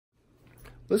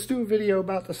let's do a video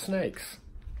about the snakes.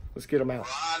 Let's get them out.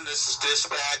 Ron, this is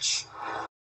dispatch.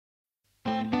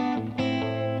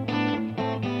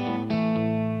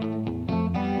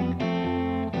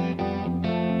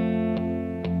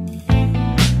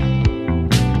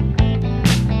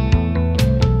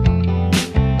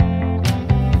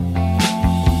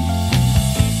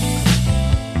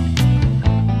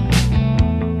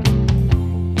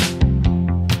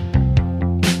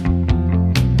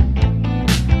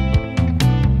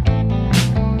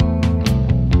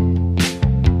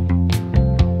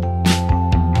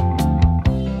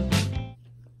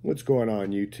 What's going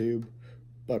on, YouTube?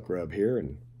 Buck Rub here,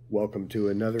 and welcome to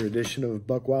another edition of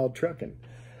Buck Wild Trucking.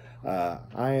 I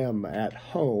am at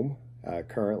home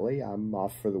currently. I'm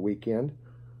off for the weekend.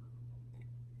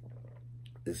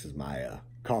 This is my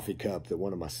coffee cup that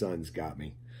one of my sons got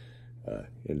me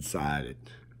inside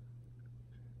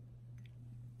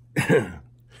it.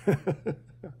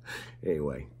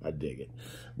 Anyway, I dig it.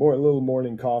 A little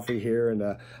morning coffee here, and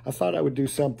I thought I would do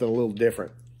something a little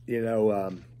different. You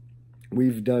know,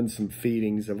 we've done some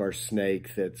feedings of our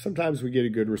snake that sometimes we get a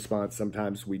good response,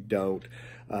 sometimes we don't.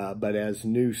 But as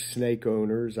new snake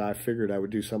owners, I figured I would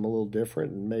do something a little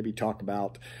different and maybe talk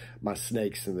about my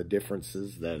snakes and the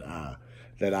differences that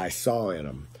I saw in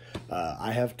them.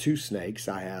 I have two snakes.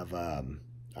 I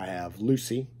have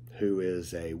Lucy, who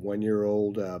is a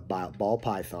 1-year-old ball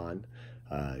python.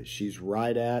 She's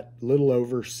right at a little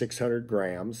over 600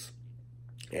 grams.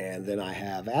 And then I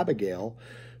have Abigail,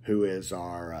 who is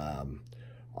our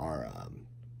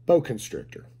boa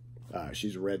constrictor.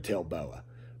 She's a red-tailed boa,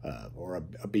 or a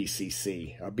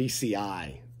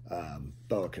BCI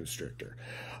boa constrictor.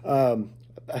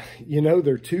 You know,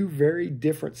 they're two very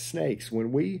different snakes.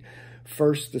 When we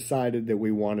first decided that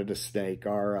we wanted a snake,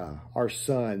 our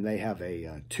son, they have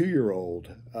a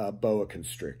 2-year-old boa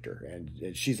constrictor,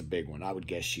 and she's a big one. I would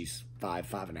guess she's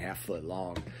 5.5 foot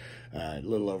long, a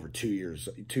little over 2 years,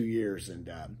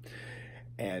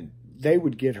 and they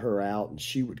would get her out, and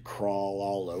she would crawl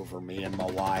all over me and my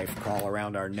wife, crawl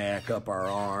around our neck, up our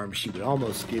arm. She would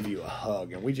almost give you a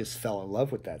hug, and we just fell in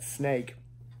love with that snake,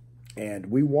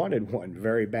 and we wanted one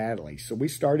very badly. So we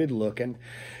started looking,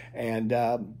 and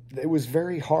it was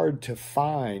very hard to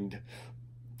find,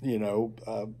 you know,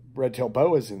 red-tailed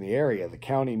boas in the area. The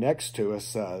county next to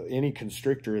us, any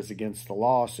constrictor is against the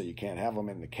law, so you can't have them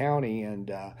in the county, and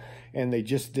they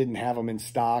just didn't have them in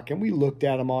stock. And we looked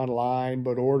at them online,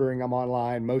 but ordering them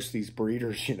online, most of these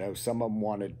breeders, you know, some of them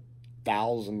wanted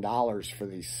 $1,000 for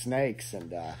these snakes,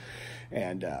 and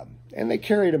they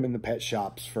carried them in the pet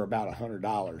shops for about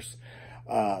 $100.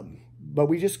 But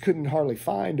we just couldn't hardly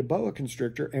find a boa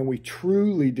constrictor, and we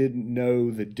truly didn't know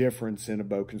the difference in a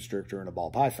boa constrictor and a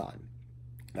ball python.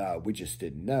 We just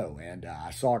didn't know. And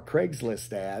I saw a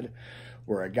Craigslist ad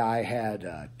where a guy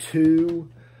had two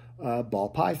ball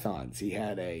pythons. He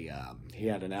had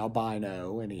an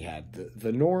albino, and he had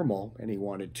the normal, and he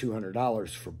wanted $200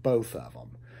 for both of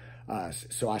them.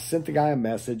 So I sent the guy a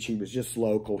message. He was just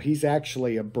local. He's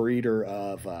actually a breeder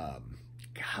of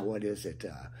what is it?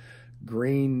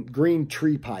 Green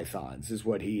tree pythons is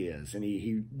what he is, and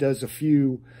he does a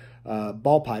few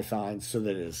ball pythons so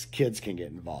that his kids can get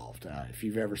involved. If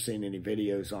you've ever seen any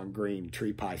videos on green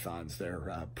tree pythons,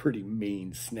 they're pretty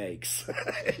mean snakes.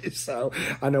 So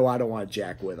I know I don't want to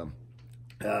jack with them.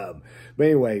 But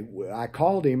anyway, I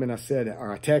called him and I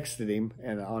texted him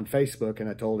and on Facebook, and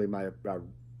I told him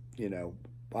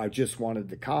I just wanted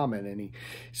the comment, and he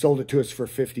sold it to us for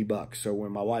 $50. So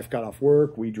when my wife got off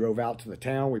work, we drove out to the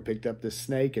town, we picked up this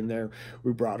snake, and there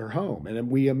we brought her home. And then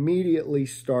we immediately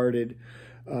started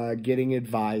getting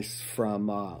advice from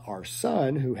our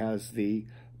son, who has the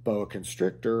boa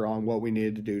constrictor, on what we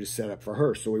needed to do to set up for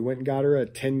her. So we went and got her a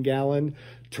 10-gallon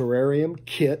terrarium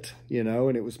kit, you know,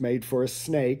 and it was made for a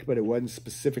snake, but it wasn't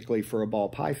specifically for a ball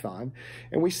python.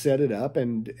 And we set it up,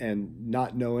 and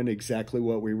not knowing exactly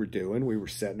what we were doing, we were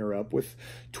setting her up with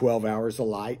 12 hours of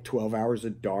light, 12 hours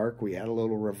of dark. We had a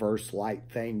little reverse light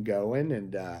thing going,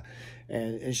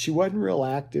 and she wasn't real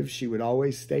active. She would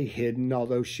always stay hidden,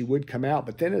 although she would come out.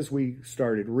 But then as we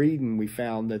started reading, we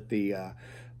found that the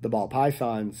ball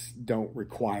pythons don't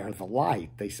require the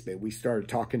light. We started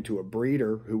talking to a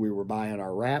breeder who we were buying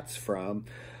our rats from.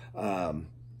 I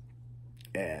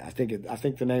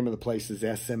think the name of the place is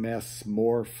SMF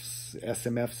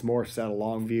Morphs out of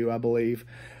Longview, I believe.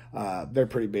 They're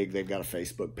pretty big. They've got a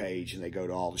Facebook page, and they go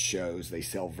to all the shows. They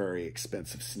sell very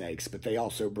expensive snakes, but they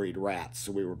also breed rats,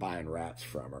 so we were buying rats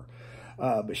from her.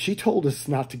 But she told us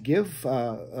not to give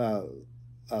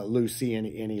Lucy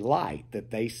any light,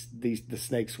 that the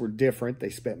snakes were different. They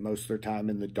spent most of their time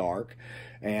in the dark.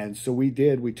 And so we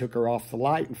took her off the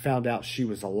light and found out she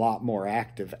was a lot more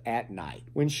active at night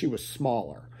when she was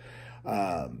smaller.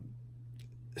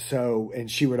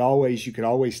 And she would always, you could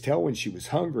always tell when she was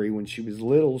hungry. When she was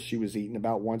little, she was eating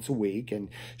about once a week, and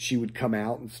she would come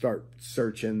out and start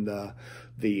searching the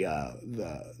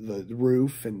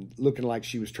roof and looking like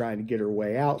she was trying to get her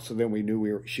way out. So then we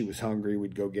knew she was hungry.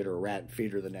 We'd go get her a rat and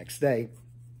feed her the next day.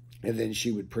 And then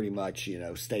she would pretty much,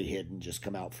 stay hidden, just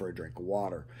come out for a drink of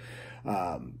water.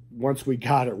 Once we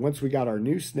got our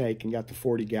new snake and got the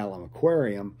 40-gallon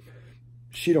aquarium,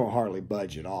 she don't hardly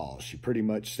budge at all. She pretty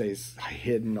much stays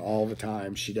hidden all the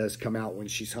time. She does come out when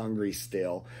she's hungry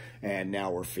still, and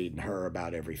now we're feeding her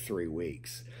about every 3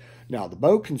 weeks. Now, the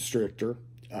boa constrictor,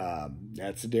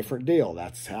 that's a different deal.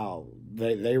 That's how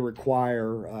they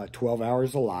require 12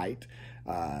 hours of light,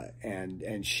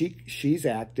 and she's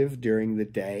active during the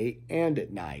day and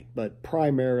at night, but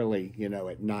primarily,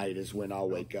 at night is when I'll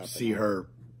wake up, see her,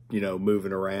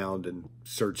 moving around and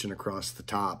searching across the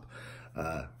top.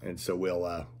 And so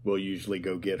we'll usually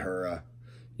go get her,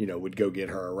 we'd go get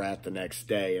her a rat the next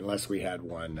day, unless we had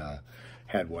one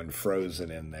frozen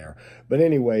in there. But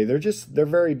anyway, they're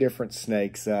very different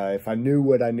snakes. If I knew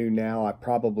what I knew now, I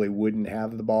probably wouldn't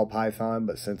have the ball python,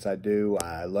 but since I do,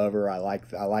 I love her. I like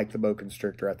the boa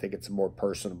constrictor. I think it's a more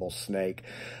personable snake.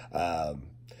 But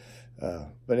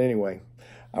anyway,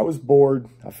 I was bored.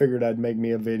 I figured I'd make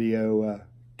me a video.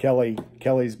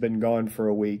 Kelly's been gone for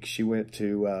a week. She went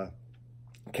to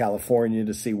California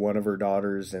to see one of her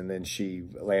daughters, and then she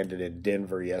landed in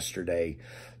Denver yesterday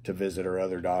to visit her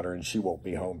other daughter, and she won't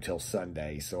be home till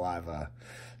Sunday. So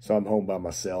I'm home by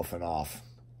myself and off.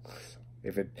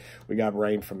 We got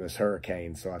rain from this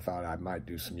hurricane, so I thought I might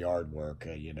do some yard work,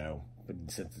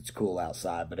 since it's cool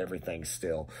outside, but everything's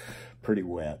still pretty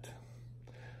wet.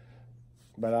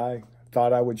 But I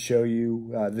thought I would show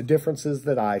you the differences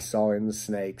that I saw in the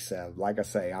snakes. Like I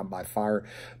say, I'm by far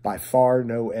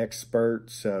no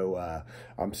expert, so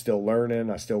I'm still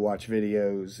learning. I still watch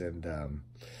videos, and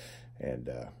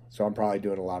so I'm probably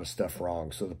doing a lot of stuff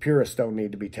wrong. So the purists don't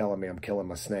need to be telling me I'm killing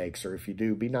my snakes, or if you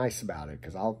do, be nice about it,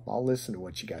 because I'll listen to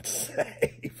what you got to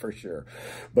say for sure.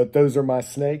 But those are my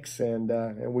snakes, and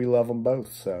we love them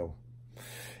both. So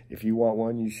if you want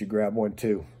one, you should grab one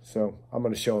too. So I'm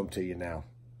going to show them to you now.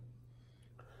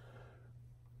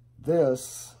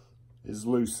 This is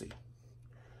Lucy.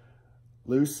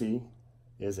 Lucy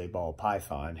is a ball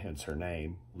python, hence her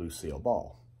name, Lucille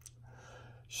Ball.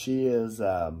 She's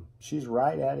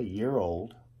right at a year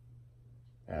old.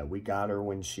 We got her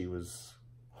when she was,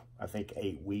 I think,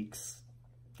 8 weeks.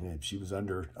 And she was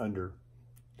under, I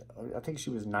think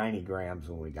she was 90 grams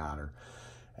when we got her.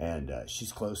 And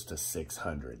she's close to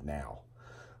 600 now.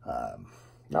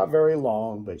 Not very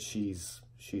long, but she's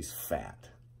fat.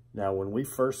 Now, when we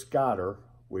first got her,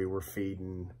 we were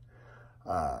feeding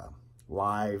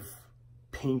live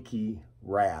pinky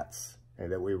rats,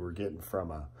 and that we were getting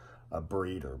from a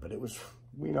breeder. But it was,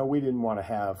 we didn't want to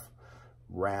have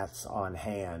rats on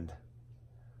hand,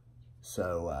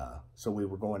 so we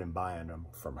were going and buying them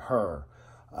from her.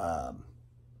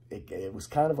 It was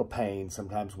kind of a pain.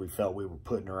 Sometimes we felt we were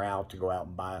putting her out to go out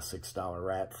and buy a $6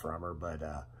 rat from her, but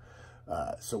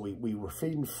so we were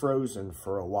feeding frozen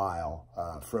for a while,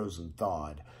 frozen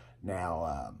thawed.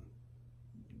 Now,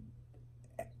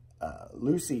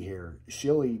 Lucy here,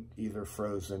 she'll eat either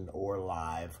frozen or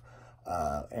live,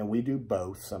 and we do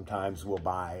both. Sometimes we'll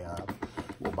buy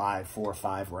 4 or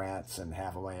 5 rats and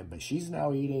have them in, but she's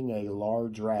now eating a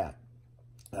large rat.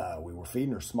 We were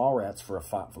feeding her small rats for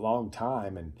a long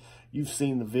time, and you've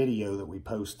seen the video that we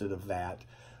posted of that,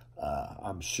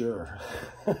 I'm sure.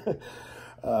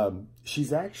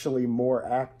 She's actually more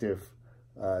active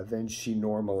than she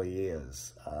normally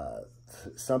is.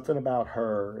 Something about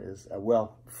her is,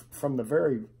 well, from the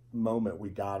very moment we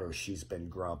got her, she's been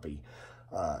grumpy.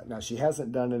 Now, she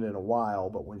hasn't done it in a while,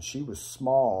 but when she was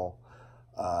small,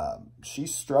 she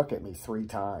struck at me 3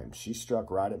 times. She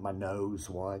struck right at my nose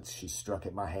once. She struck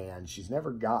at my hand. She's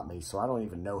never got me, so I don't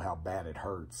even know how bad it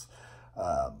hurts.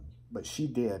 But she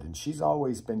did, and she's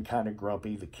always been kind of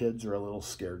grumpy. The kids are a little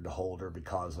scared to hold her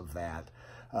because of that.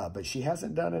 But she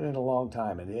hasn't done it in a long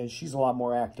time, and she's a lot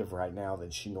more active right now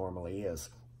than she normally is.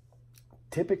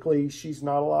 Typically, she's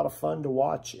not a lot of fun to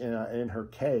watch in her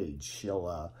cage.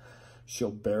 She'll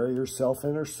bury herself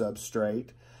in her substrate,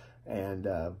 and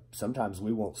sometimes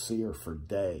we won't see her for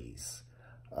days.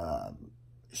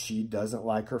 She doesn't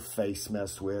like her face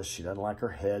messed with. She doesn't like her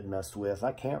head messed with.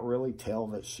 I can't really tell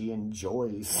that she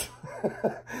enjoys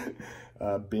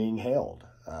being held.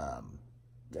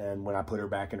 And when I put her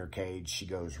back in her cage, she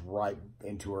goes right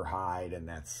into her hide, and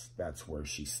that's where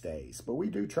she stays. But we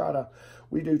do try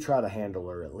to handle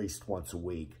her at least once a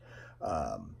week,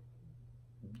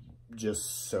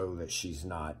 just so that she's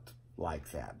not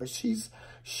like that. But she's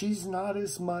not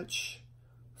as much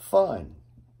fun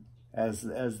as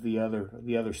the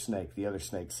other snake. The other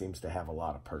snake seems to have a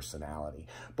lot of personality,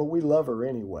 but we love her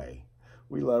anyway.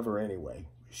 We love her anyway.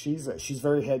 She's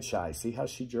very head shy. See how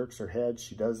she jerks her head?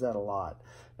 She does that a lot.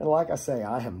 And like I say,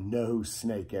 I am no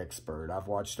snake expert. I've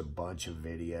watched a bunch of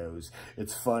videos.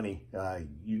 It's funny.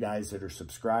 You guys that are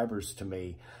subscribers to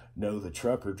me know the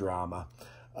trucker drama.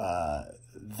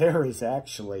 There is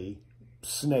actually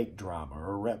snake drama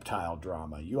or reptile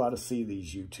drama. You ought to see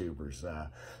these YouTubers.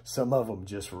 Some of them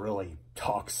just really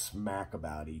talk smack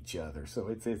about each other. So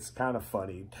it's kind of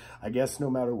funny. I guess no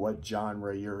matter what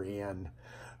genre you're in,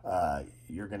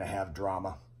 you're going to have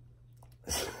drama.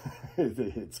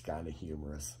 It's kind of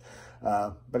humorous.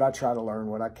 But I try to learn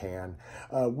what I can.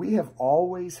 We have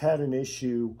always had an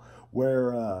issue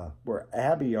where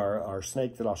Abby, our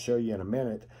snake that I'll show you in a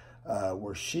minute,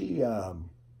 where she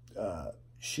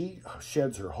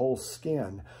sheds her whole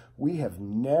skin. We have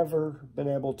never been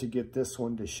able to get this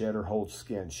one to shed her whole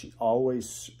skin. She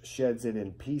always sheds it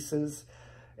in pieces,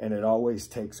 and it always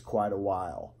takes quite a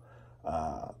while.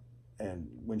 And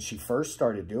when she first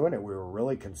started doing it, we were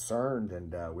really concerned,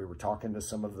 and we were talking to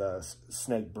some of the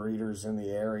snake breeders in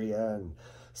the area, and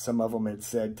some of them had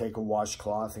said take a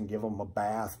washcloth and give them a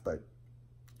bath. But,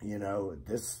 you know,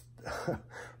 this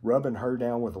rubbing her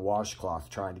down with a washcloth,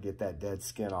 trying to get that dead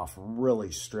skin off,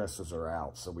 really stresses her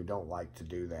out, so we don't like to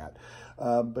do that.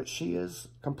 But she is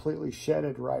completely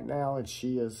shedded right now, and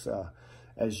she is,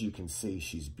 as you can see,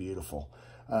 she's beautiful.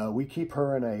 We keep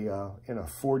her in a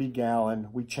 40-gallon.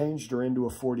 We changed her into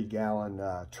a 40-gallon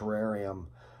terrarium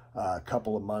a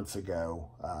couple of months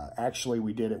ago. Actually,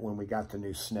 we did it when we got the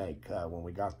new snake. When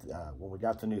we got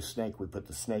the new snake, we put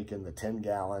the snake in the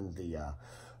 10-gallon.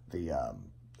 The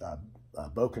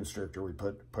boa constrictor, we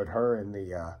put her in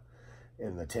the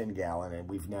 10-gallon, and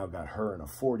we've now got her in a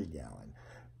 40-gallon.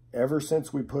 Ever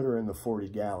since we put her in the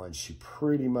 40-gallon, she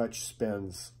pretty much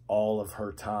spends all of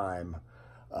her time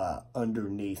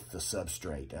underneath the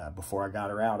substrate. Before I got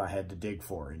her out, I had to dig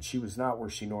for her, and she was not where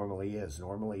she normally is.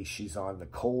 Normally, she's on the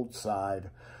cold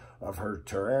side of her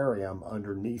terrarium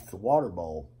underneath the water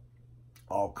bowl,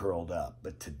 all curled up.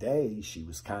 But today, she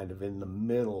was kind of in the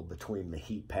middle between the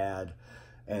heat pad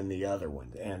and the other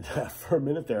one. And for a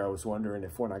minute there, I was wondering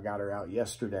if when I got her out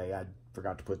yesterday, I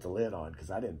forgot to put the lid on,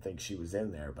 because I didn't think she was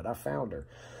in there, but I found her.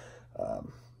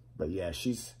 But yeah,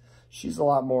 she's a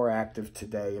lot more active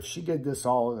today. If she did this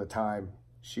all of the time,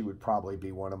 she would probably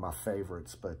be one of my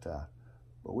favorites, but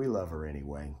we love her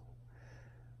anyway.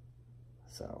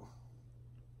 So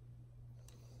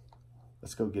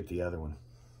let's go get the other one.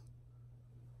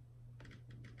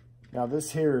 Now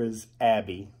this here is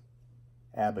Abby.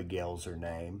 Abigail's her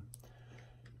name.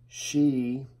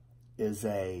 She is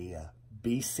a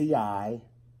BCI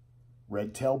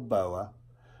red-tailed boa,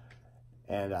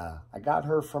 and I got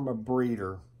her from a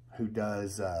breeder who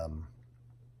does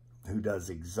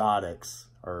exotics,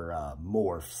 or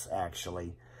morphs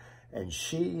actually. And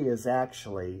she is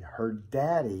actually, her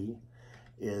daddy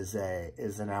is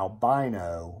an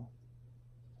albino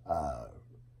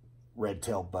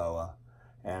red-tailed boa,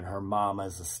 and her mama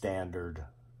is a standard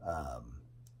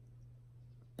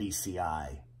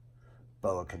BCI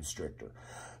boa constrictor.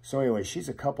 So anyway, she's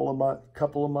a couple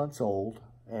of months old,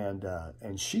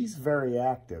 and she's very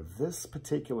active. This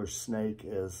particular snake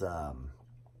is,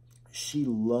 she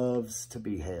loves to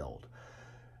be held.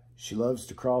 She loves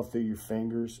to crawl through your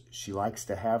fingers. She likes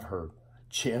to have her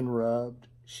chin rubbed.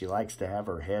 She likes to have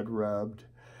her head rubbed.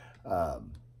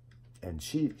 And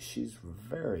she's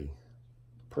very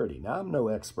pretty. Now, I'm no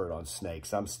expert on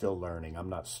snakes. I'm still learning. I'm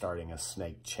not starting a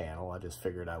snake channel. I just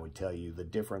figured I would tell you the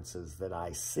differences that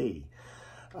I see.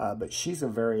 But she's a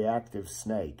very active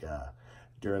snake.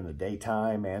 During the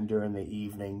daytime and during the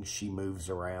evening, she moves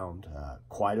around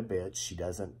quite a bit. She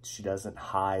doesn't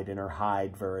hide in her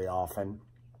hide very often.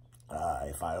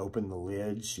 If I open the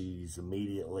lid, she's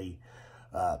immediately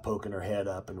poking her head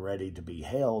up and ready to be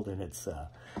held. And it's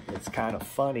kind of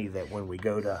funny that when we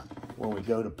go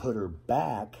to put her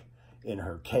back in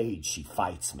her cage, she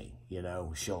fights me. You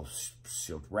know, she'll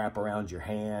wrap around your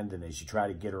hand, and as you try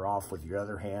to get her off with your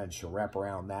other hand, she'll wrap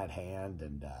around that hand,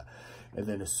 and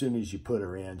then as soon as you put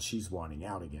her in, she's wanting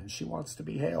out again. She wants to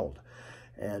be held.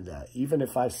 And even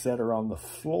if I set her on the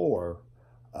floor,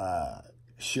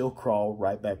 she'll crawl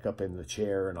right back up in the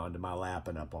chair and onto my lap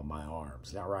and up on my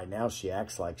arms. Now, right now, she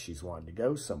acts like she's wanting to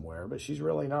go somewhere, but she's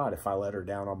really not. If I let her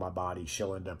down on my body,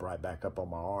 she'll end up right back up on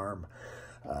my arm.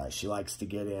 She likes to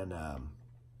get in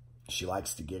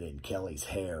Kelly's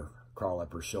hair, crawl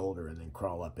up her shoulder, and then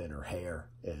crawl up in her hair.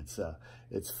 It's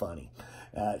funny.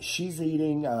 She's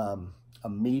eating a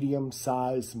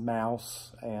medium-sized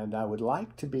mouse, and I would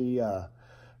like to be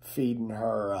feeding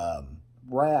her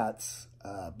rats,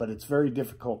 but it's very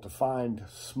difficult to find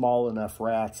small enough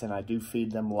rats, and I do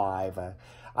feed them live.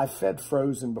 I've fed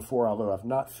frozen before, although I've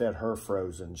not fed her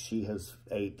frozen. She has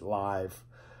ate live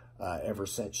ever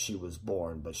since she was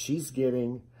born, but she's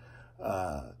getting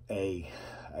a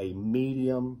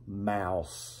medium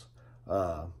mouse,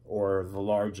 or the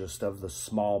largest of the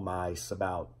small mice,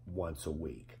 about once a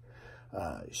week.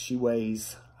 She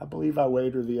weighs, I believe I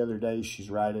weighed her the other day, she's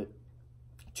right at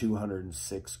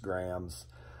 206 grams.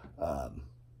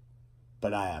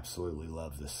 But I absolutely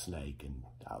love this snake, and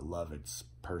I love its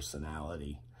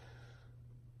personality.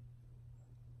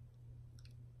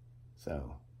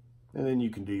 So, and then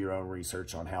you can do your own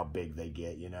research on how big they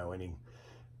get, you know.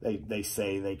 They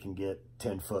say they can get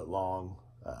 10 foot long.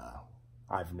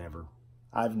 I've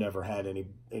never had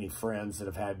any friends that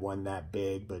have had one that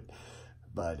big, but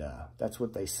that's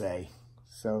what they say.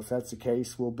 So if that's the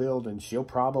case, we'll build, and she'll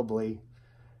probably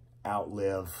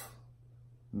outlive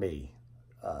me.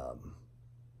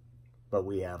 But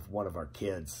we have one of our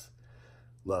kids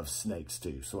loves snakes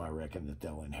too, so I reckon that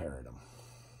they'll inherit them.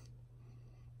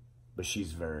 But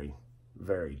she's very,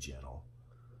 very gentle,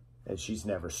 and she's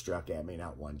never struck at me,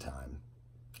 not one time.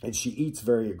 And she eats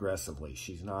very aggressively.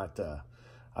 She's not,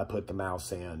 I put the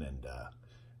mouse in,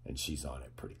 and she's on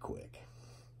it pretty quick.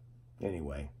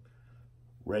 Anyway,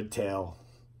 red tail,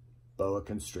 boa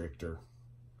constrictor.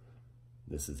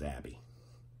 This is Abby.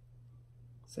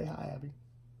 Say hi, Abby.